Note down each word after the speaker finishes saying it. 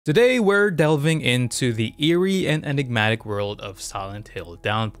Today we're delving into the eerie and enigmatic world of Silent Hill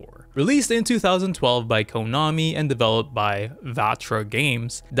Downpour. Released in 2012 by Konami and developed by Vatra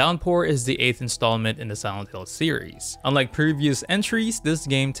Games, Downpour is the 8th installment in the Silent Hill series. Unlike previous entries, this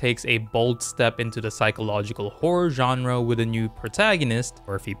game takes a bold step into the psychological horror genre with a new protagonist,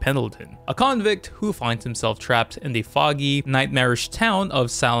 Murphy Pendleton, a convict who finds himself trapped in the foggy, nightmarish town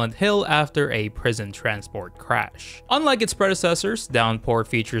of Silent Hill after a prison transport crash. Unlike its predecessors, Downpour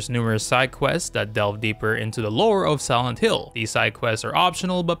features numerous side quests that delve deeper into the lore of Silent Hill. These side quests are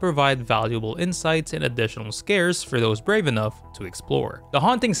optional but provide valuable insights and additional scares for those brave enough to explore. The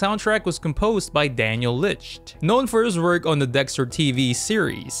haunting soundtrack was composed by Daniel Licht, known for his work on the Dexter TV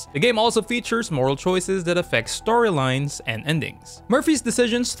series. The game also features moral choices that affect storylines and endings. Murphy's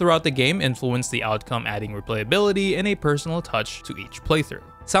decisions throughout the game influence the outcome, adding replayability and a personal touch to each playthrough.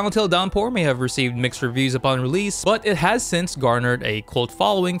 Silent Hill Downpour may have received mixed reviews upon release, but it has since garnered a cult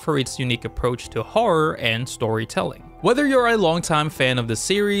following for its unique approach to horror and storytelling. Whether you're a longtime fan of the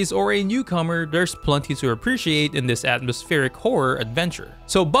series or a newcomer, there's plenty to appreciate in this atmospheric horror adventure.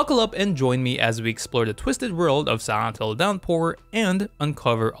 So buckle up and join me as we explore the twisted world of Silent Hill Downpour and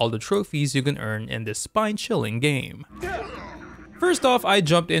uncover all the trophies you can earn in this spine-chilling game. First off, I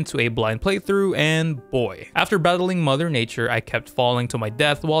jumped into a blind playthrough and boy, after battling Mother Nature, I kept falling to my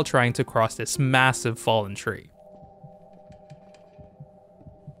death while trying to cross this massive fallen tree.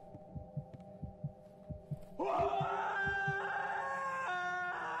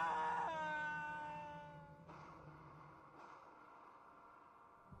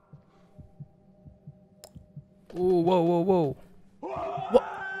 Ooh, whoa. What?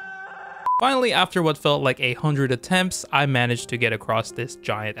 Finally, after what felt like 100 attempts, I managed to get across this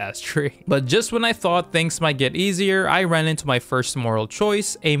giant ass tree. But just when I thought things might get easier, I ran into my first moral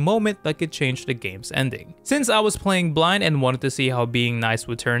choice, a moment that could change the game's ending. Since I was playing blind and wanted to see how being nice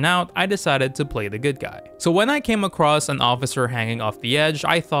would turn out, I decided to play the good guy. So when I came across an officer hanging off the edge,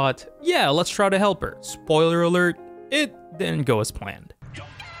 I thought, yeah, let's try to help her. Spoiler alert, it didn't go as planned.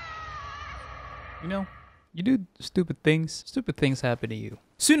 You know, you do stupid things happen to you.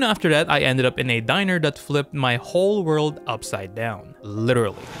 Soon after that, I ended up in a diner that flipped my whole world upside down.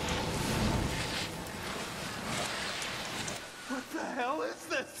 Literally. What the hell is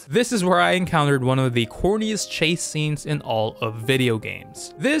this? This is where I encountered one of the corniest chase scenes in all of video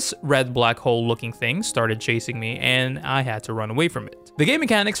games. This red black hole looking thing started chasing me and I had to run away from it. The game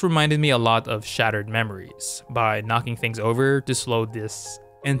mechanics reminded me a lot of Shattered Memories, by knocking things over to slow this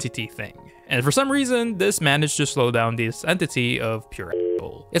entity thing. And for some reason, this managed to slow down this entity of pure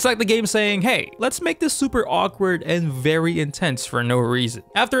asshole. It's like the game saying, hey, let's make this super awkward and very intense for no reason.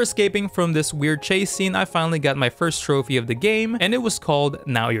 After escaping from this weird chase scene, I finally got my first trophy of the game, and it was called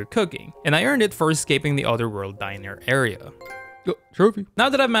Now You're Cooking. And I earned it for escaping the Otherworld diner area. Trophy. Now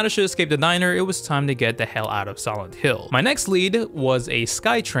that I've managed to escape the diner, it was time to get the hell out of Silent Hill. My next lead was a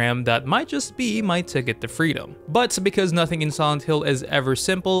Skytram that might just be my ticket to freedom. But because nothing in Silent Hill is ever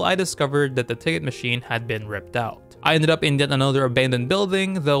simple, I discovered that the ticket machine had been ripped out. I ended up in yet another abandoned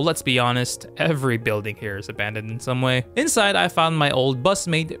building, though let's be honest, every building here is abandoned in some way. Inside, I found my old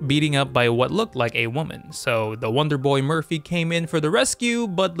busmate beating up by what looked like a woman, so the Wonder Boy Murphy came in for the rescue,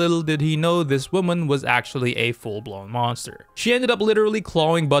 but little did he know this woman was actually a full-blown monster. She ended up literally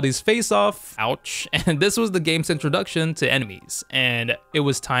clawing Buddy's face off, ouch, and this was the game's introduction to enemies, and it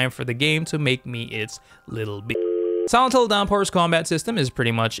was time for the game to make me its little b. Silent Hill Downpour's combat system is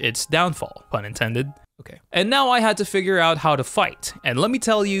pretty much its downfall, pun intended. Okay. And now I had to figure out how to fight, and let me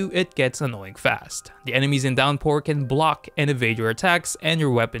tell you, it gets annoying fast. The enemies in Downpour can block and evade your attacks, and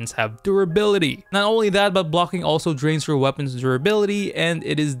your weapons have durability. Not only that, but blocking also drains your weapon's durability, and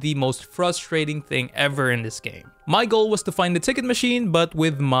it is the most frustrating thing ever in this game. My goal was to find the ticket machine, but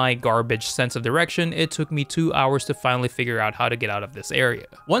with my garbage sense of direction, it took me 2 hours to finally figure out how to get out of this area.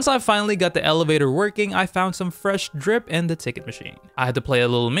 Once I finally got the elevator working, I found some fresh drip in the ticket machine. I had to play a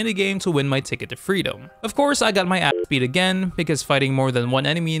little minigame to win my ticket to freedom. Of course, I got my ass beat again, because fighting more than one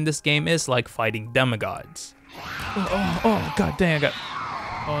enemy in this game is like fighting demigods. Oh god dang,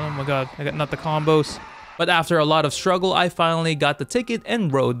 oh my god, I got not the combos. But after a lot of struggle, I finally got the ticket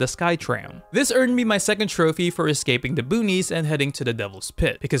and rode the Skytram. This earned me my second trophy for escaping the boonies and heading to the Devil's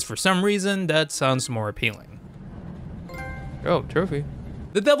Pit, because for some reason, that sounds more appealing. Oh, trophy.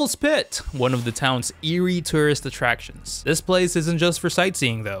 The Devil's Pit, one of the town's eerie tourist attractions. This place isn't just for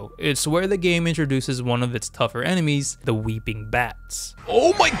sightseeing though, it's where the game introduces one of its tougher enemies, the Weeping Bats.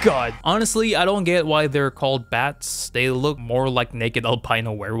 Oh my god! Honestly, I don't get why they're called bats, they look more like naked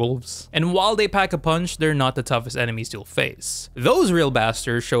albino werewolves. And while they pack a punch, they're not the toughest enemies you'll face. Those real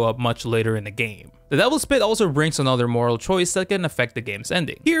bastards show up much later in the game. The Devil's Pit also brings another moral choice that can affect the game's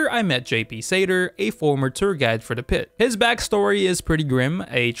ending. Here I met JP Sater, a former tour guide for the pit. His backstory is pretty grim,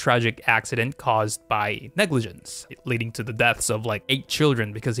 a tragic accident caused by negligence, leading to the deaths of like 8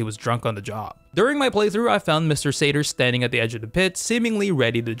 children because he was drunk on the job. During my playthrough, I found Mr. Sater standing at the edge of the pit, seemingly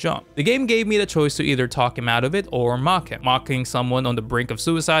ready to jump. The game gave me the choice to either talk him out of it or mock him. Mocking someone on the brink of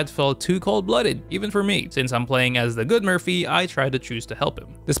suicide felt too cold-blooded, even for me. Since I'm playing as the good Murphy, I tried to choose to help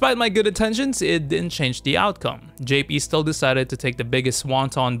him. Despite my good intentions, it didn't change the outcome. JP still decided to take the biggest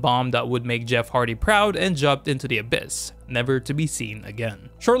swanton bomb that would make Jeff Hardy proud and jumped into the abyss, never to be seen again.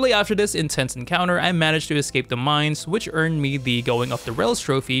 Shortly after this intense encounter, I managed to escape the mines, which earned me the Going Off the Rails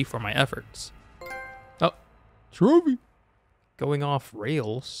trophy for my efforts. Oh, trophy. Going off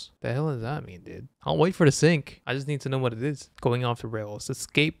rails? The hell does that mean, dude? I'll wait for the sync. I just need to know what it is. Going off the rails.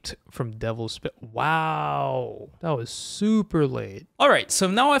 Escaped from Devil's Pit. Wow. That was super late. Alright, so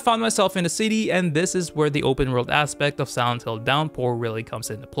now I found myself in the city, and this is where the open world aspect of Silent Hill Downpour really comes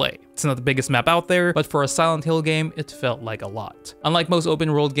into play. It's not the biggest map out there, but for a Silent Hill game, it felt like a lot. Unlike most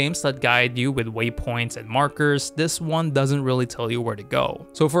open world games that guide you with waypoints and markers, this one doesn't really tell you where to go.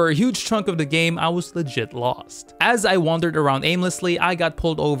 So for a huge chunk of the game, I was legit lost. As I wandered around aimlessly, I got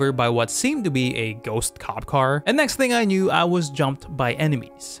pulled over by what seemed to be a ghost cop car, and next thing I knew, I was jumped by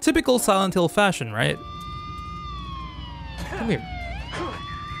enemies. Typical Silent Hill fashion, right? Come here.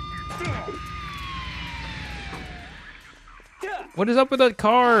 What is up with that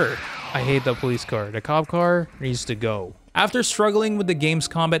car? I hate the police car. The cop car needs to go. After struggling with the game's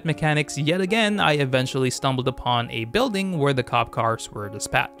combat mechanics yet again, I eventually stumbled upon a building where the cop cars were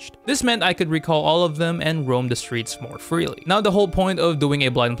dispatched. This meant I could recall all of them and roam the streets more freely. Now the whole point of doing a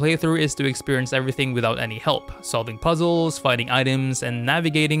blind playthrough is to experience everything without any help, solving puzzles, finding items, and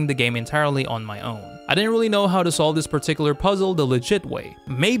navigating the game entirely on my own. I didn't really know how to solve this particular puzzle the legit way.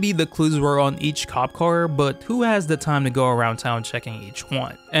 Maybe the clues were on each cop car, but who has the time to go around town checking each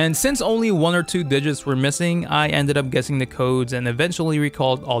one? And since only 1 or 2 digits were missing, I ended up guessing the codes and eventually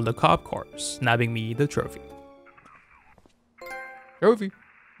recalled all the cop cars, nabbing me the trophy. Trophy.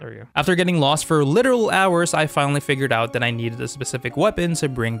 There we go. After getting lost for literal hours, I finally figured out that I needed a specific weapon to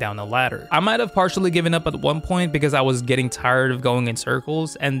bring down a ladder. I might have partially given up at one point because I was getting tired of going in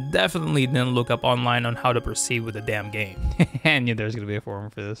circles, and definitely didn't look up online on how to proceed with the damn game. I knew there's gonna be a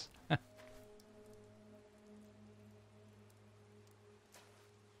forum for this.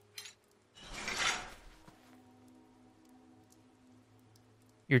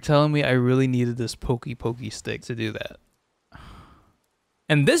 You're telling me I really needed this pokey stick to do that.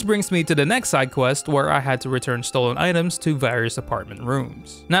 And this brings me to the next side quest where I had to return stolen items to various apartment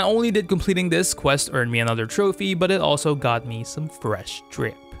rooms. Not only did completing this quest earn me another trophy, but it also got me some fresh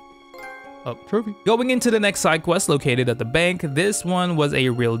drip. Oh, trophy. Going into the next side quest located at the bank, this one was a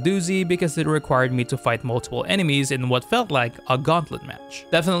real doozy because it required me to fight multiple enemies in what felt like a gauntlet match.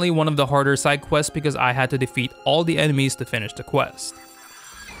 Definitely one of the harder side quests because I had to defeat all the enemies to finish the quest.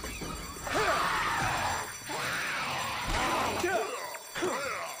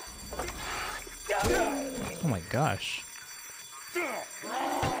 Oh my gosh.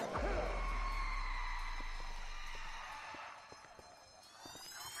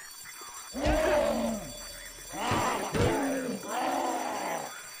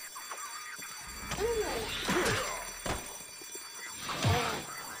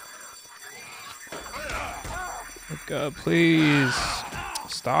 Oh God, please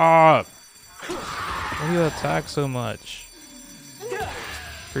stop. Why do you attack so much?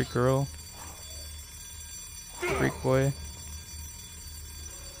 Freak girl. Freak boy.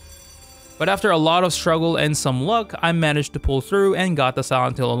 But after a lot of struggle and some luck, I managed to pull through and got the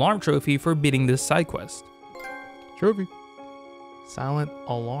Silent Hill Alarm trophy for beating this side quest. Trophy. Silent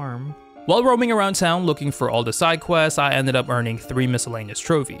Alarm. While roaming around town looking for all the side quests, I ended up earning 3 miscellaneous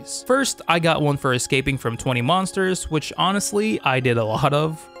trophies. First, I got one for escaping from 20 monsters, which honestly, I did a lot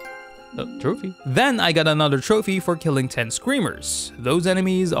of. Trophy. Then I got another trophy for killing 10 screamers. Those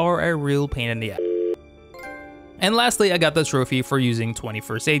enemies are a real pain in the ass. And lastly, I got the trophy for using 20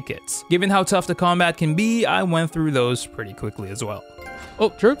 first aid kits. Given how tough the combat can be, I went through those pretty quickly as well. Oh,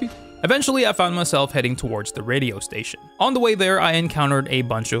 trophy. Eventually, I found myself heading towards the radio station. On the way there, I encountered a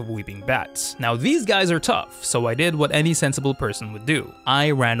bunch of weeping bats. Now, these guys are tough, so I did what any sensible person would do.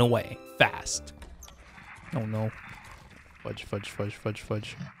 I ran away, fast. Oh no. Fudge, fudge, fudge, fudge,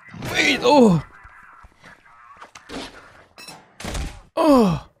 fudge. Wait, oh!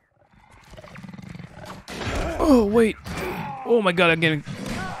 Oh! Oh, wait. Oh my God, I'm getting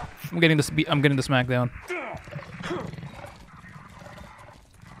the smackdown.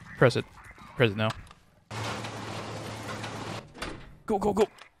 Press it. Press it now. Go, go, go.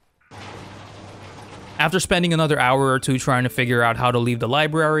 After spending another hour or two trying to figure out how to leave the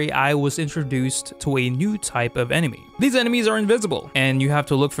library, I was introduced to a new type of enemy. These enemies are invisible, and you have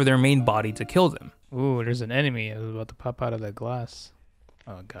to look for their main body to kill them. Ooh, there's an enemy. I was about to pop out of that glass.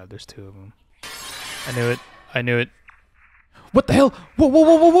 Oh god, there's two of them. I knew it. I knew it. What the hell? Whoa, whoa,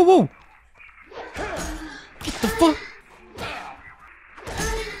 whoa, whoa, whoa, whoa! What the fuck?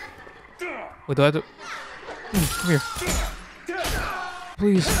 Wait, do I have to... Come here.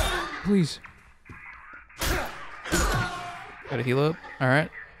 Please. Please. Gotta heal up. Alright.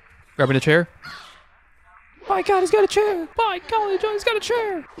 Grabbing a chair. My god, he's got a chair! My golly, he's got a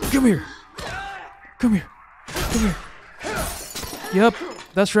chair! Come here! Come here! Come here! Yep,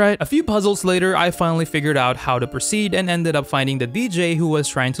 that's right. A few puzzles later, I finally figured out how to proceed and ended up finding the DJ who was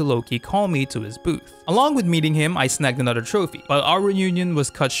trying to low-key call me to his booth. Along with meeting him, I snagged another trophy, but our reunion was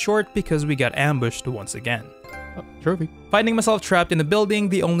cut short because we got ambushed once again. Oh, trophy. Finding myself trapped in the building,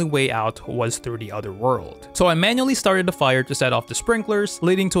 the only way out was through the other world. So I manually started the fire to set off the sprinklers,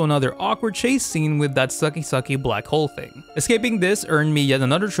 leading to another awkward chase scene with that sucky black hole thing. Escaping this earned me yet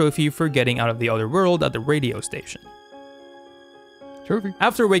another trophy for getting out of the other world at the radio station. Trophy.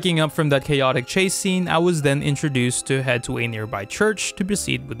 After waking up from that chaotic chase scene, I was then introduced to head to a nearby church to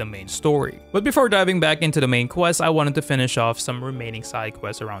proceed with the main story. But before diving back into the main quest, I wanted to finish off some remaining side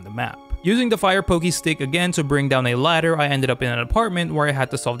quests around the map. Using the fire pokey stick again to bring down a ladder, I ended up in an apartment where I had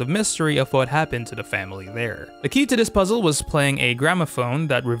to solve the mystery of what happened to the family there. The key to this puzzle was playing a gramophone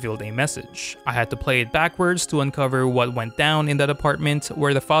that revealed a message. I had to play it backwards to uncover what went down in that apartment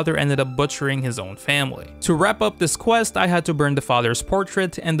where the father ended up butchering his own family. To wrap up this quest, I had to burn the father's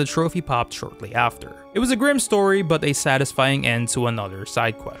portrait and the trophy popped shortly after. It was a grim story, but a satisfying end to another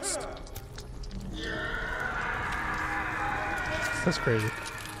side quest. That's crazy.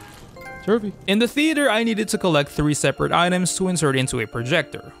 Trophy. In the theater, I needed to collect 3 separate items to insert into a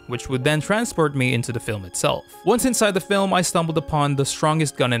projector, which would then transport me into the film itself. Once inside the film, I stumbled upon the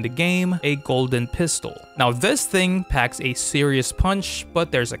strongest gun in the game, a golden pistol. Now this thing packs a serious punch,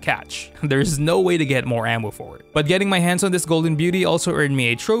 but there's a catch. There's no way to get more ammo for it. But getting my hands on this golden beauty also earned me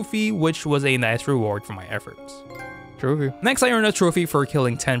a trophy, which was a nice reward for my efforts. Trophy. Next, I earned a trophy for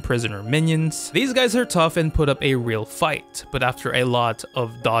killing 10 prisoner minions. These guys are tough and put up a real fight, but after a lot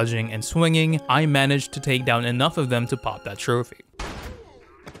of dodging and swinging, I managed to take down enough of them to pop that trophy.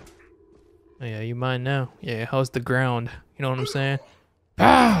 Oh yeah, you mine now. Yeah, how's the ground? You know what I'm saying?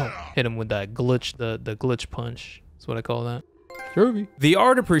 Pow! Hit him with that glitch, the glitch punch. That's what I call that. Trophy. The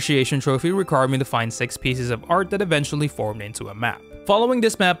art appreciation trophy required me to find 6 pieces of art that eventually formed into a map. Following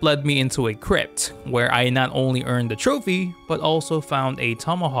this map led me into a crypt, where I not only earned the trophy, but also found a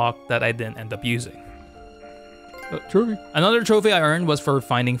tomahawk that I didn't end up using. Trophy. Another trophy I earned was for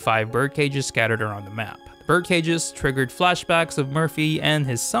finding 5 bird cages scattered around the map. The bird cages triggered flashbacks of Murphy and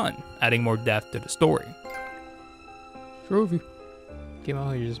his son, adding more depth to the story. Trophy. Came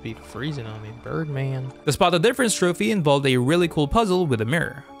out here just be freezing on me, Birdman. The Spot the Difference trophy involved a really cool puzzle with a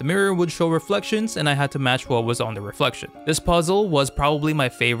mirror. The mirror would show reflections and I had to match what was on the reflection. This puzzle was probably my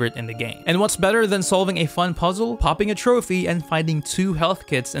favorite in the game. And what's better than solving a fun puzzle? Popping a trophy and finding 2 health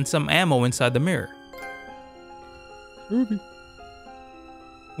kits and some ammo inside the mirror. Trophy.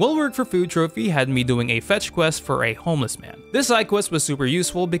 Well Work for Food trophy had me doing a fetch quest for a homeless man. This side quest was super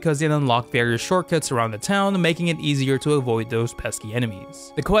useful because it unlocked various shortcuts around the town, making it easier to avoid those pesky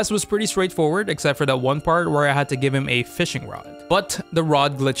enemies. The quest was pretty straightforward except for that one part where I had to give him a fishing rod. But the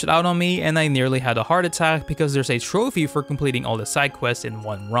rod glitched out on me and I nearly had a heart attack because there's a trophy for completing all the side quests in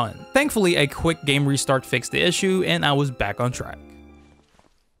one run. Thankfully, a quick game restart fixed the issue and I was back on track.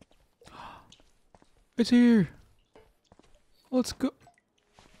 It's here. Let's go.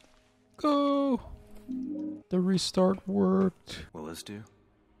 Go! The restart worked. Will this do?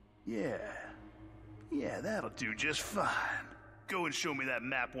 Yeah, that'll do just fine. Go and show me that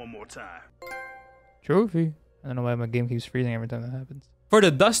map one more time. Trophy. I don't know why my game keeps freezing every time that happens. For the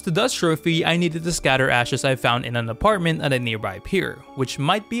Dust to Dust trophy, I needed to scatter ashes I found in an apartment at a nearby pier, which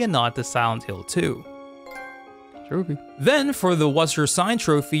might be a nod to Silent Hill 2. Trophy. Then, for the What's Your Sign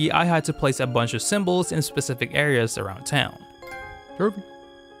trophy, I had to place a bunch of symbols in specific areas around town. Trophy.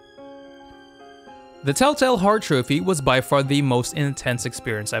 The Telltale Heart trophy was by far the most intense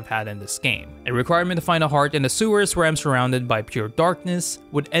experience I've had in this game. It required me to find a heart in the sewers where I'm surrounded by pure darkness,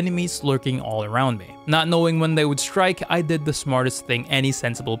 with enemies lurking all around me. Not knowing when they would strike, I did the smartest thing any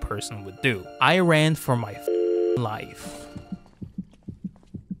sensible person would do. I ran for my life.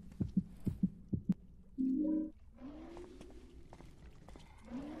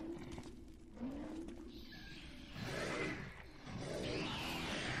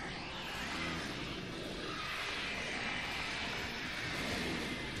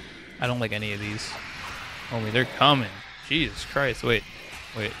 I don't like any of these. Oh wait, they're coming. Jesus Christ, wait.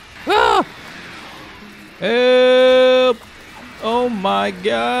 Ah! Help! Oh my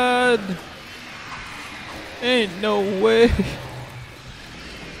God! Ain't no way.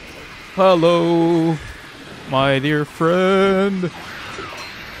 Hello, my dear friend.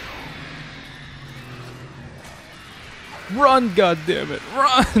 Run, goddammit,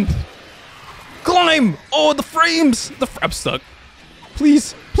 run! Climb! Oh, the frames! I'm stuck.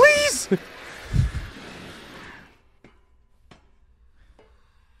 Please, please!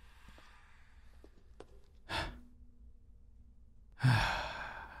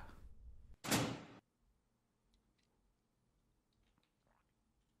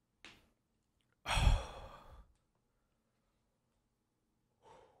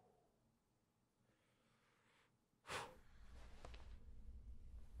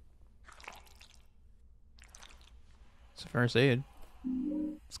 It's a first aid.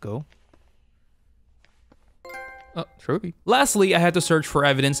 Let's go. Oh, trophy. Lastly, I had to search for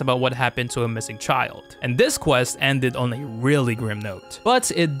evidence about what happened to a missing child. And this quest ended on a really grim note.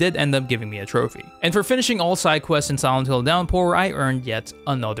 But it did end up giving me a trophy. And for finishing all side quests in Silent Hill Downpour, I earned yet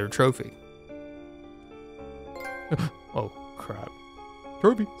another trophy. Oh, crap.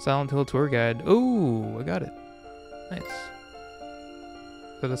 Trophy. Silent Hill tour guide. Ooh, I got it. Nice.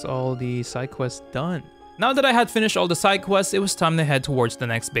 So that's all the side quests done. Now that I had finished all the side quests, it was time to head towards the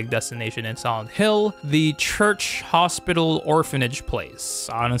next big destination in Silent Hill, the church, hospital, orphanage place.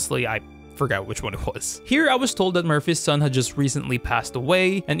 Honestly, I forgot which one it was. Here I was told that Murphy's son had just recently passed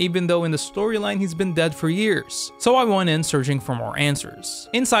away, and even though in the storyline he's been dead for years. So I went in searching for more answers.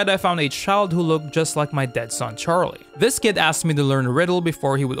 Inside I found a child who looked just like my dead son Charlie. This kid asked me to learn a riddle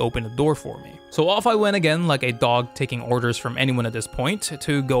before he would open the door for me. So off I went again like a dog taking orders from anyone at this point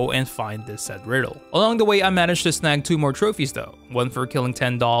to go and find this said riddle. Along the way I managed to snag 2 more trophies though, one for killing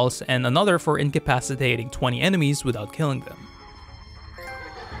 10 dolls and another for incapacitating 20 enemies without killing them.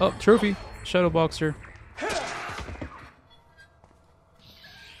 Oh, trophy. Shadow Boxer.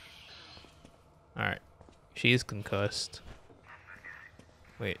 Alright. She's concussed.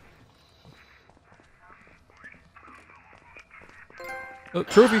 Wait. Oh,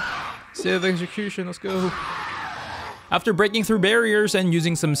 trophy! Save execution, let's go. After breaking through barriers and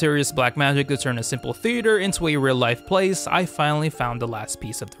using some serious black magic to turn a simple theater into a real-life place, I finally found the last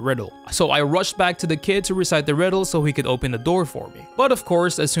piece of the riddle. So I rushed back to the kid to recite the riddle so he could open the door for me. But of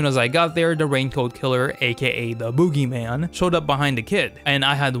course, as soon as I got there, the raincoat killer, aka the boogeyman, showed up behind the kid. And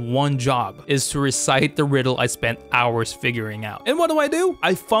I had one job, is to recite the riddle I spent hours figuring out. And what do?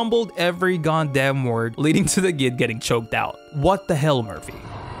 I fumbled every goddamn word, leading to the kid getting choked out. What the hell, Murphy?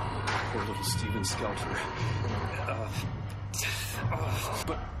 Poor little Steven Skelter.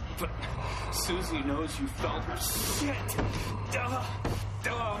 But Susie knows you felt her shit.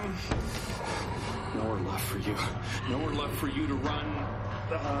 Nowhere left for you. Nowhere left for you to run.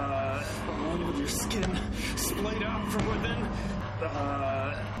 Alone with your skin splayed out from within.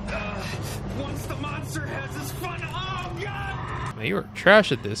 Once the monster has his fun. Oh God! Man, you were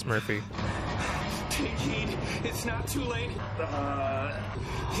trash at this, Murphy. Take heed. It's not too late.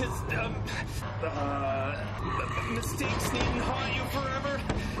 Mistakes needn't haunt you forever.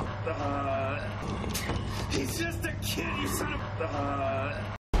 He's just a kid, you son of...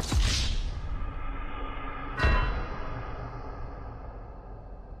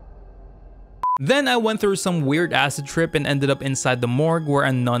 Then I went through some weird acid trip and ended up inside the morgue where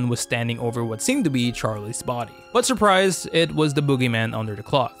a nun was standing over what seemed to be Charlie's body. But surprise, it was the boogeyman under the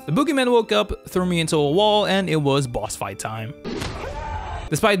cloth. The boogeyman woke up, threw me into a wall, and it was boss fight time.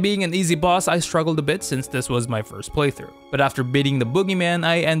 Despite being an easy boss, I struggled a bit since this was my first playthrough. But after beating the boogeyman,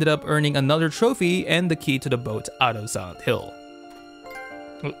 I ended up earning another trophy and the key to the boat out of Silent Hill.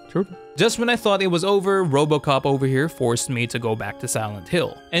 Just when I thought it was over, RoboCop over here forced me to go back to Silent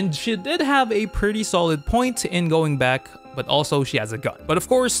Hill. And she did have a pretty solid point in going back, but also she has a gun. But of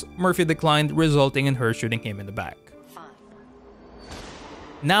course, Murphy declined, resulting in her shooting him in the back.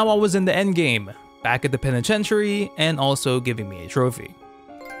 Now I was in the endgame, back at the penitentiary, and also giving me a trophy.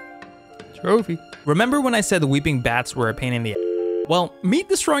 Remember when I said the weeping bats were a pain in the ass? Well, meet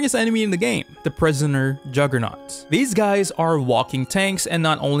the strongest enemy in the game, the prisoner Juggernaut. These guys are walking tanks, and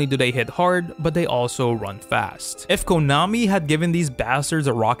not only do they hit hard, but they also run fast. If Konami had given these bastards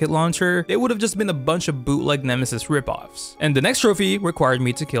a rocket launcher, they would have just been a bunch of bootleg Nemesis ripoffs. And the next trophy required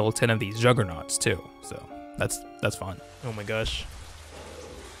me to kill 10 of these Juggernauts too, so that's fun. Oh my gosh.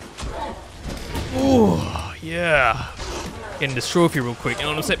 Oh yeah. Getting this trophy real quick, you know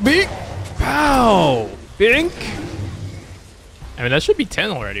what I'm saying? Bink! Pow! Bink! I mean, that should be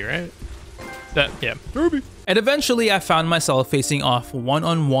 10 already, right? Yeah. And eventually I found myself facing off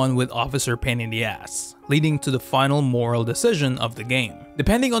one-on-one with Officer Pain in the Ass. leading to the final moral decision of the game.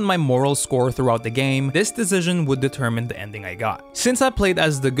 Depending on my moral score throughout the game, this decision would determine the ending I got. Since I played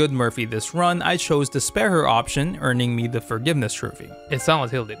as the good Murphy this run, I chose the spare her option, earning me the forgiveness trophy. It's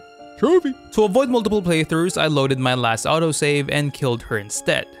Silent Hill, dude. Trophy! To avoid multiple playthroughs, I loaded my last autosave and killed her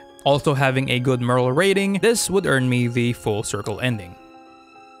instead. Also having a good moral rating, this would earn me the full circle ending.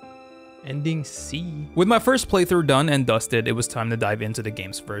 Ending C. With my first playthrough done and dusted, it was time to dive into the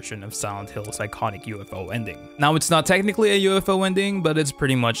game's version of Silent Hill's iconic UFO ending. Now, it's not technically a UFO ending, but it's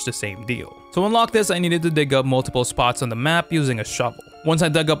pretty much the same deal. To unlock this, I needed to dig up multiple spots on the map using a shovel. Once I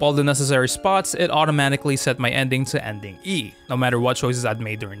dug up all the necessary spots, it automatically set my ending to ending E, no matter what choices I'd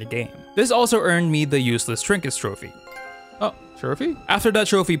made during the game. This also earned me the useless trinkets trophy. Oh, trophy? After that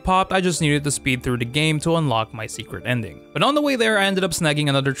trophy popped, I just needed to speed through the game to unlock my secret ending. But on the way there, I ended up snagging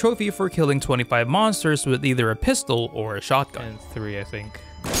another trophy for killing 25 monsters with either a pistol or a shotgun. And 3, I think.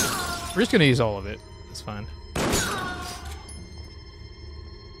 We're just gonna use all of it. It's fine.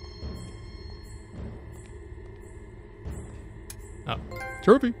 Oh,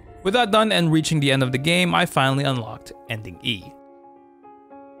 trophy. With that done and reaching the end of the game, I finally unlocked ending E.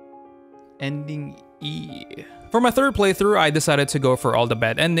 Ending E. For my third playthrough, I decided to go for all the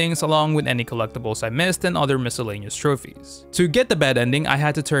bad endings along with any collectibles I missed and other miscellaneous trophies. To get the bad ending, I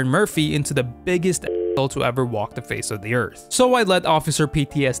had to turn Murphy into the biggest asshole to ever walk the face of the earth. So I let Officer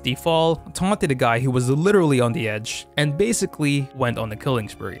PTSD fall, taunted a guy who was literally on the edge, and basically went on a killing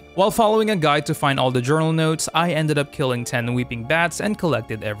spree. While following a guide to find all the journal notes, I ended up killing 10 weeping bats and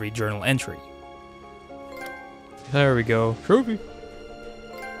collected every journal entry. There we go. Trophy.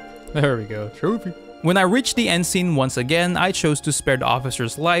 There we go. Trophy. When I reached the end scene once again, I chose to spare the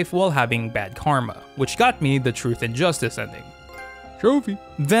officer's life while having bad karma, which got me the truth and justice ending. Trophy.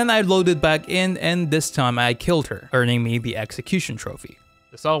 Then I loaded back in and this time I killed her, earning me the execution trophy.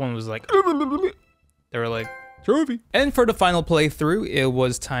 This other one was like, they were like, trophy. And for the final playthrough, it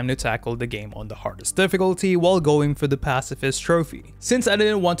was time to tackle the game on the hardest difficulty while going for the pacifist trophy. Since I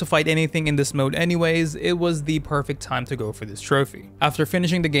didn't want to fight anything in this mode anyways, it was the perfect time to go for this trophy. After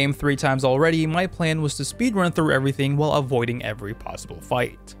finishing the game 3 times already, my plan was to speedrun through everything while avoiding every possible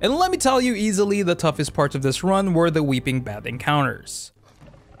fight. And let me tell you, easily the toughest parts of this run were the weeping bat encounters.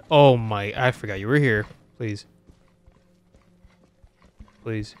 Oh my, I forgot you were here. Please.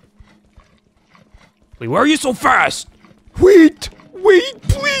 Please. Why are you so fast? Wait,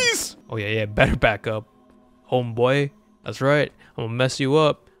 please. Oh yeah, better back up. Homeboy, that's right. I'm gonna mess you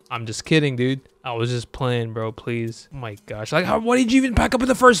up. I'm just kidding, dude. I was just playing, bro, please. Oh my gosh, like, why did you even back up in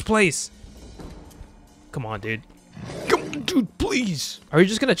the first place? Come on, dude. Come on, dude, please. Are you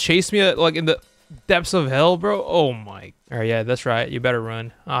just gonna chase me like in the depths of hell, bro? Oh my. All right, yeah, that's right. You better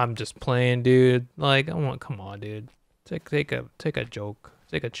run. I'm just playing, dude. Like, come on, dude. Take a joke.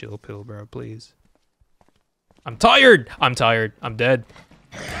 Take a chill pill, bro, please. I'm tired. I'm dead.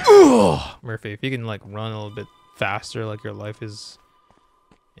 Ugh. Murphy, if you can like run a little bit faster, like your life is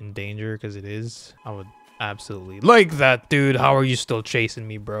in danger, because it is, I would absolutely like that, dude. How are you still chasing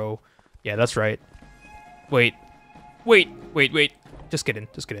me, bro? Yeah, that's right. Wait. Just get in.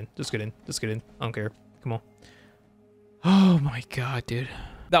 I don't care. Come on. Oh my god, dude.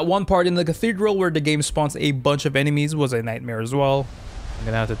 That one part in the cathedral where the game spawns a bunch of enemies was a nightmare as well. I'm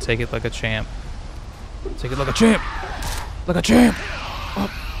gonna have to take it like a champ. Take it like a champ. Like a champ. Oh.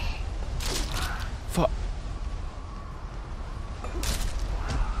 Fuck.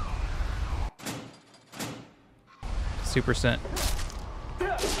 Super sent.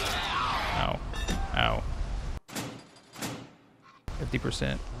 Ow. Ow.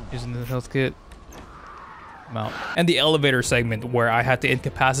 50% using the health kit. I'm out. And the elevator segment where I had to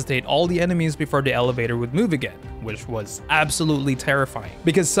incapacitate all the enemies before the elevator would move again, which was absolutely terrifying.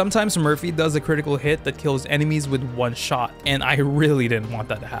 Because sometimes Murphy does a critical hit that kills enemies with one shot, and I really didn't want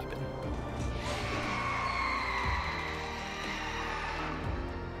that to happen.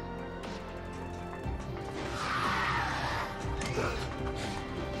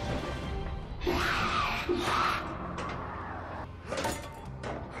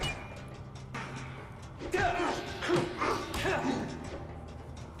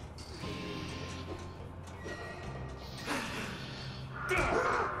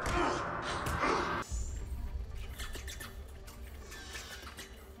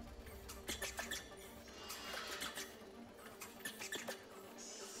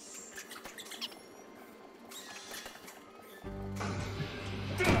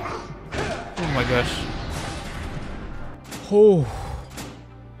 Oh my gosh. Oh.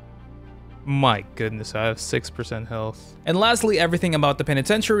 My goodness, I have 6% health. And lastly, everything about the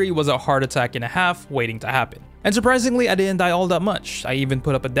penitentiary was a heart attack and a half waiting to happen. And surprisingly, I didn't die all that much. I even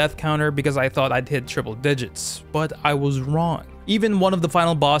put up a death counter because I thought I'd hit triple digits, but I was wrong. Even one of the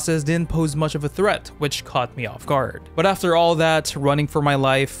final bosses didn't pose much of a threat, which caught me off guard. But after all that, running for my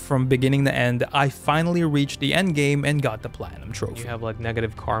life from beginning to end, I finally reached the end game and got the platinum trophy. You have like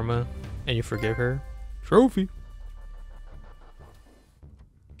negative karma and you forgive her. Trophy.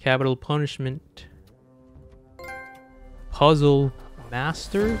 Capital punishment. Puzzle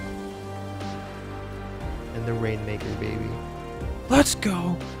master. And the Rainmaker, baby. Let's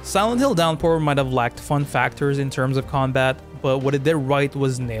go! Silent Hill Downpour might have lacked fun factors in terms of combat, but what it did right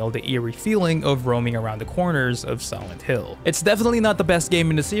was nail the eerie feeling of roaming around the corners of Silent Hill. It's definitely not the best game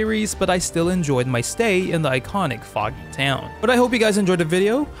in the series, but I still enjoyed my stay in the iconic foggy town. But I hope you guys enjoyed the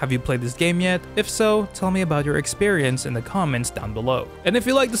video. Have you played this game yet? If so, tell me about your experience in the comments down below. And if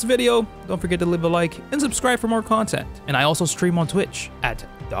you like this video, don't forget to leave a like and subscribe for more content. And I also stream on Twitch at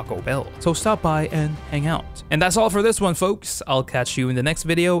DoccoBell, so stop by and hang out. And that's all for this one, folks. I'll catch you in the next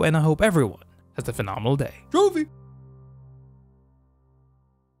video, and I hope everyone has a phenomenal day. Trophy!